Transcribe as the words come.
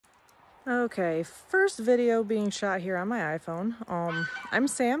Okay, first video being shot here on my iPhone. I'm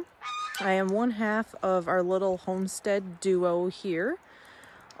Sam. I am one half of our little homestead duo here.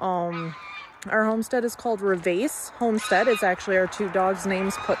 Our homestead is called Revace Homestead. It's actually our two dogs'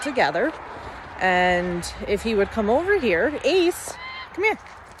 names put together. And if he would come over here, Ace, come here.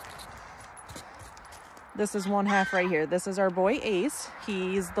 This is one half right here. This is our boy Ace.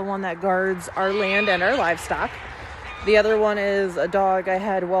 He's the one that guards our land and our livestock. The other one is a dog I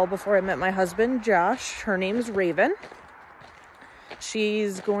had well before I met my husband, Josh. Her name's Raven.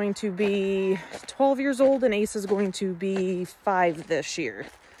 She's going to be 12 years old and Ace is going to be 5 this year.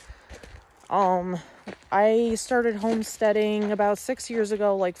 I started homesteading about 6 years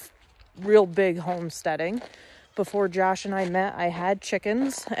ago, like real big homesteading. Before Josh and I met, I had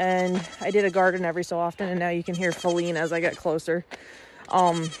chickens and I did a garden every so often, and now you can hear Faline as I get closer.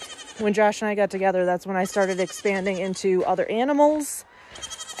 When Josh and I got together, that's when I started expanding into other animals,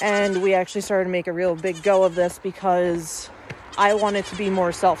 and we actually started to make a real big go of this because I wanted to be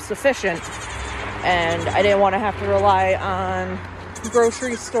more self-sufficient and I didn't want to have to rely on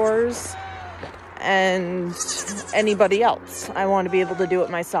grocery stores and anybody else. I want to be able to do it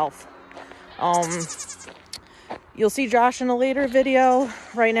myself. You'll see Josh in a later video.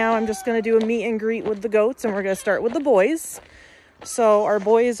 Right now I'm just going to do a meet and greet with the goats, and we're going to start with the boys. So our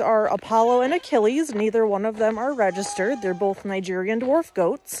boys are Apollo and Achilles. Neither one of them are registered. They're both Nigerian dwarf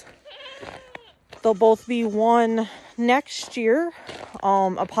goats. They'll both be one next year.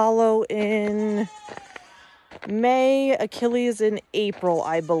 Apollo in May, Achilles in April,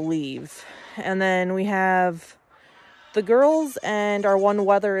 I believe. And then we have the girls, and our one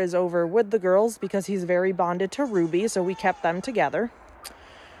wether is over with the girls because he's very bonded to Ruby, so we kept them together.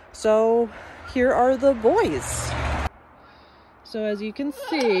 So here are the boys. So as you can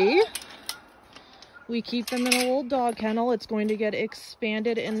see, we keep them in a little dog kennel. It's going to get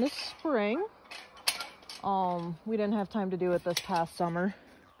expanded in the spring. We didn't have time to do it this past summer.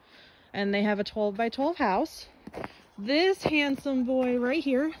 And they have a 12 by 12 house. This handsome boy right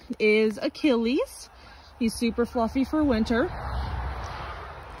here is Achilles. He's super fluffy for winter.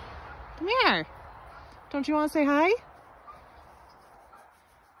 Come here. Don't you want to say hi?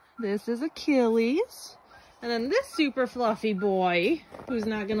 This is Achilles. And then this super fluffy boy, who's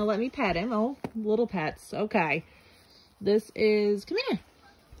not going to let me pet him. Oh, little pets. Okay. This is, come here.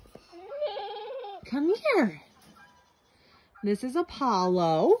 Come here. This is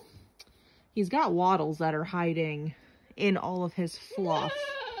Apollo. He's got wattles that are hiding in all of his fluff.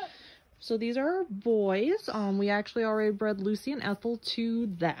 So these are our boys. We actually already bred Lucy and Ethel to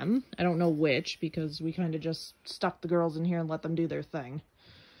them. I don't know which, because we kind of just stuck the girls in here and let them do their thing.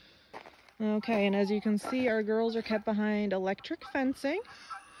 Okay, and as you can see, our girls are kept behind electric fencing.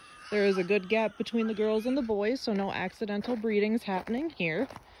 There is a good gap between the girls and the boys, so no accidental breedings happening here.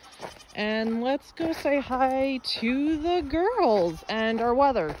 And let's go say hi to the girls and our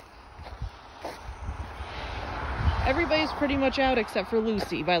wether. Everybody's pretty much out except for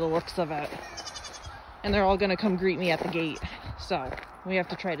Lucy by the looks of it. And they're all gonna come greet me at the gate. So we have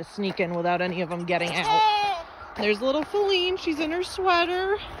to try to sneak in without any of them getting out. There's little Faline. She's in her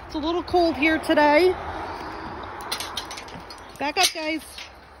sweater. It's a little cold here today. Back up, guys.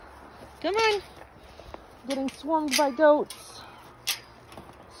 Come on. Getting swarmed by goats.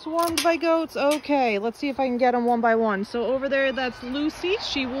 Swarmed by goats. Okay, let's see if I can get them one by one. So over there, that's Lucy.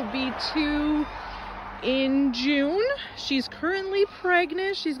 She will be 2 in June. She's currently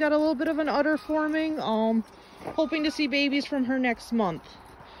pregnant. She's got a little bit of an udder forming. Hoping to see babies from her next month.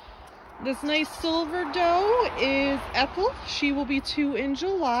 This nice silver doe is Ethel. She will be 2 in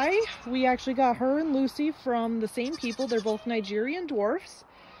July. We actually got her and Lucy from the same people. They're both Nigerian dwarfs.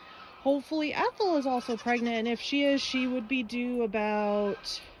 Hopefully Ethel is also pregnant, and if she is, she would be due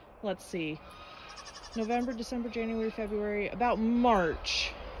about, let's see, November, December, January, February, about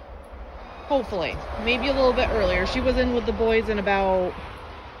March. Hopefully. Maybe a little bit earlier. She was in with the boys in about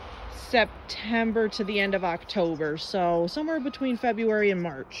September to the end of October. So somewhere between February and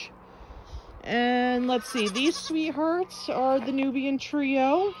March. And let's see, these sweethearts are the Nubian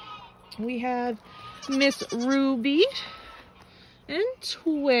trio. We have Miss Ruby and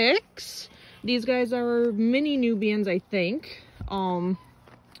Twix. These guys are mini Nubians, I think.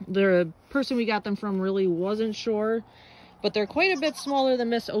 The person we got them from really wasn't sure, but they're quite a bit smaller than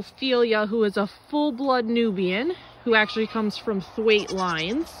Miss Ophelia, who is a full-blood Nubian, who actually comes from Thwaite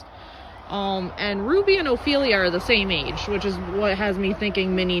lines. And Ruby and Ophelia are the same age, which is what has me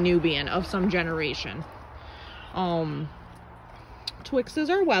thinking mini Nubian of some generation. Twix is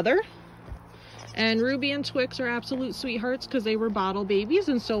our wether. And Ruby and Twix are absolute sweethearts because they were bottle babies,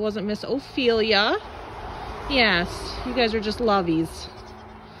 and so wasn't Miss Ophelia. Yes, you guys are just lovies.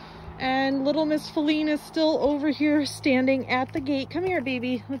 And little Miss Faline is still over here standing at the gate. Come here,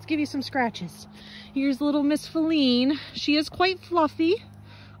 baby. Let's give you some scratches. Here's little Miss Faline. She is quite fluffy.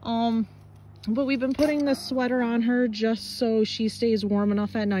 But we've been putting this sweater on her just so she stays warm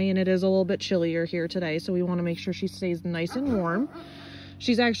enough at night, and it is a little bit chillier here today, so we want to make sure she stays nice and warm.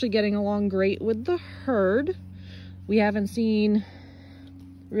 She's actually getting along great with the herd. We haven't seen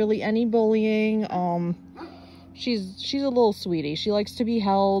really any bullying. She's a little sweetie. She likes to be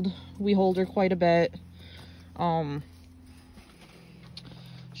held. We hold her quite a bit.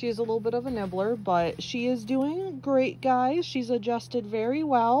 She is a little bit of a nibbler, but she is doing great, guys. She's adjusted very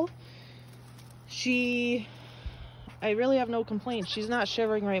well. I really have no complaints. She's not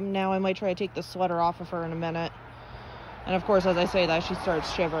shivering right now. I might try to take the sweater off of her in a minute. And of course, as I say that, she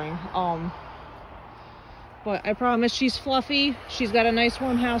starts shivering. But I promise she's fluffy. She's got a nice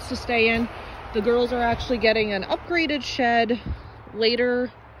warm house to stay in. The girls are actually getting an upgraded shed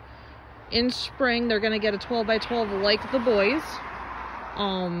later in spring. They're gonna get a 12 by 12 like the boys.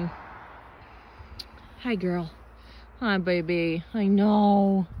 Hi, girl. Hi, baby. I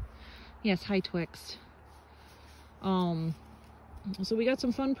know. Yes, hi, Twix. So we got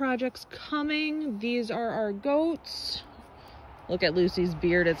some fun projects coming. These are our goats. Look at Lucy's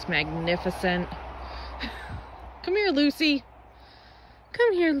beard. It's magnificent. Come here, Lucy.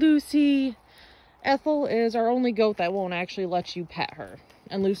 Come here, Lucy. Ethel is our only goat that won't actually let you pet her.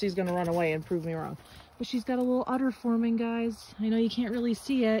 And Lucy's gonna run away and prove me wrong. But she's got a little udder forming, guys. I know you can't really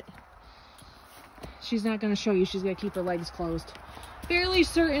see it. She's not gonna show you. She's gonna keep her legs closed. Fairly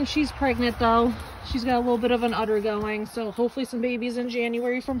certain she's pregnant, though. She's got a little bit of an udder going, so hopefully some babies in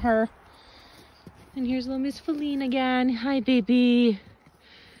January from her. And here's little Miss Faline again. Hi, baby.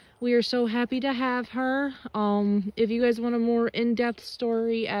 We are so happy to have her. If you guys want a more in-depth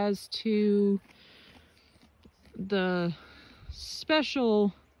story as to the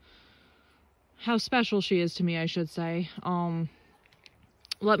how special she is to me, I should say,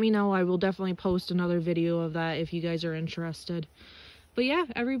 let me know. I will definitely post another video of that if you guys are interested. But yeah,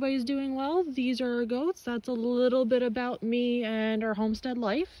 everybody's doing well. These are our goats. That's a little bit about me and our homestead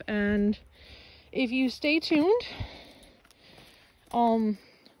life. And if you stay tuned,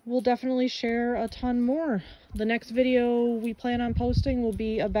 we'll definitely share a ton more. The next video we plan on posting will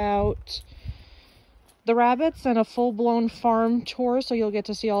be about the rabbits and a full-blown farm tour. So you'll get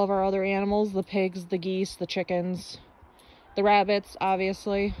to see all of our other animals, the pigs, the geese, the chickens, the rabbits,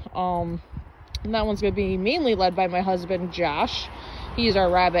 obviously. And that one's going to be mainly led by my husband, Josh. He's our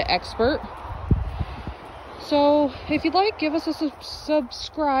rabbit expert. So if you'd like, give us a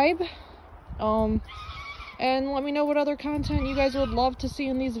subscribe. And let me know what other content you guys would love to see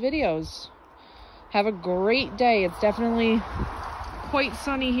in these videos. Have a great day. It's definitely quite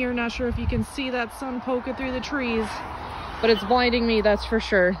sunny here. Not sure if you can see that sun poking through the trees, but it's blinding me, that's for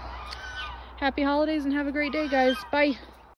sure. Happy holidays and have a great day, guys. Bye.